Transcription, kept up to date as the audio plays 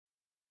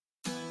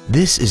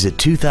This is a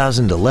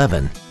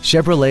 2011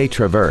 Chevrolet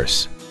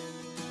Traverse.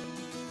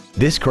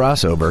 This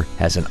crossover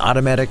has an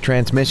automatic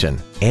transmission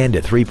and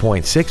a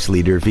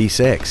 3.6-liter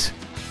V6.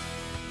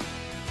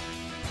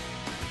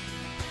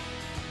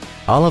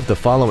 All of the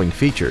following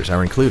features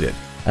are included: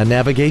 a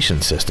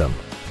navigation system,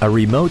 a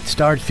remote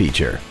start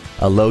feature,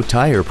 a low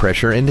tire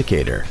pressure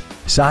indicator,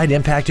 side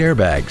impact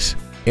airbags,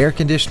 air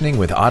conditioning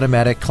with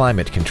automatic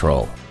climate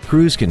control,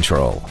 cruise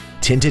control,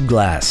 tinted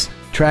glass,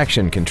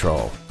 traction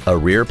control, a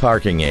rear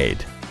parking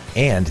aid,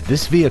 and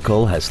this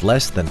vehicle has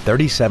less than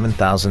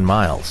 37,000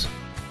 miles.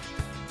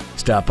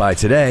 Stop by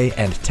today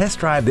and test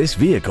drive this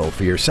vehicle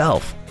for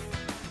yourself.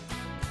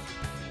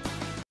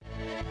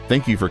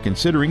 Thank you for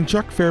considering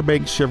Chuck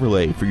Fairbanks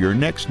Chevrolet for your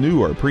next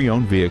new or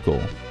pre-owned vehicle.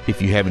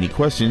 If you have any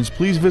questions,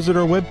 please visit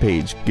our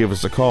webpage, give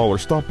us a call, or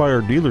stop by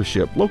our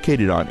dealership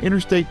located on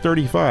Interstate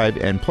 35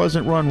 and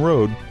Pleasant Run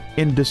Road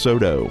in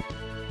DeSoto.